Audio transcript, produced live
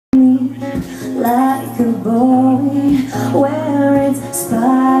like a boy, where it's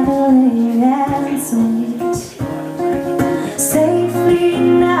sparkling and sweet. Safely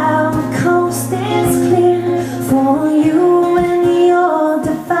now, the coast is clear for you and your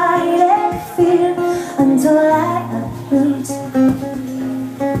divided fear, until I uproot,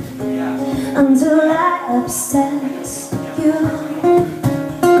 until I upset you.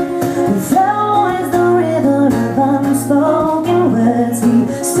 Flow is the river of unspoken words. We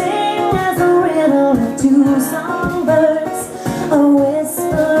sing as a riddle of two songbirds, a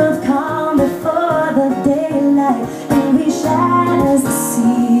whisper of calm before the daylight, and we shine as the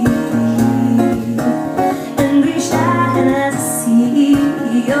sea, and we shine as the sea.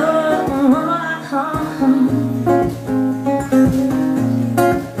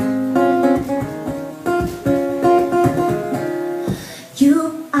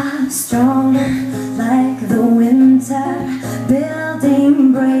 You are strong like the winter,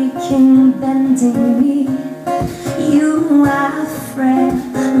 building, breaking, bending me. You are frail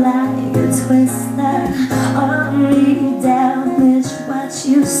like a twister, only damage what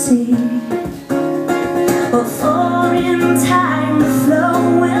you see. Before in time the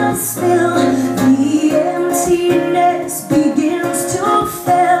flow will spill, the emptiness begins to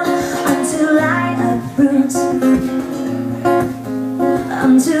fill, until I uproot,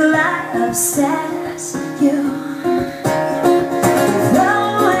 until I upset you.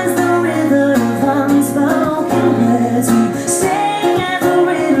 Flow is the river of unspoken words. We sing as a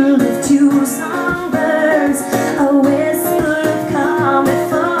riddle of two songbirds, a whisper of calm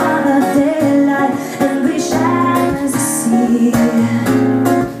before the daylight, and we shine as the sea,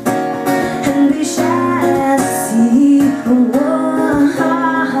 and we shine as the sea.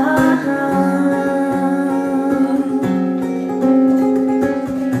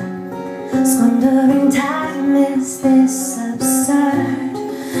 Squandering time, is this absurd?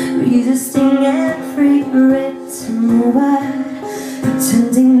 Resisting every written word,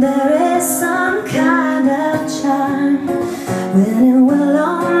 pretending there is some kind of charm, when it will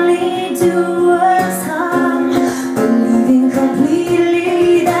only do us harm. Believing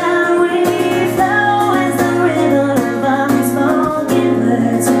completely that we flow as the riddle of unspoken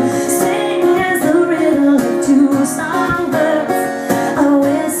words. Sing as the riddle of two songbirds, a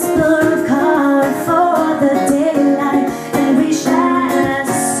whisper of calm before the daylight, and we shine as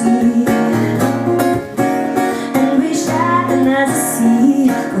the sea, and we shine as the sea.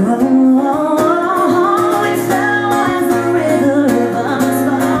 We flow as the river of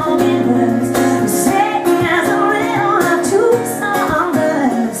unspoken words. We sing as a riddle of two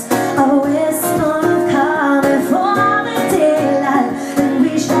songbirds, a whisper of calm before the daylight, and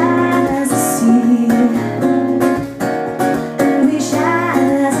we shine as the sea, and we shine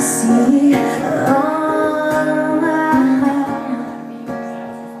as the sea. Oh,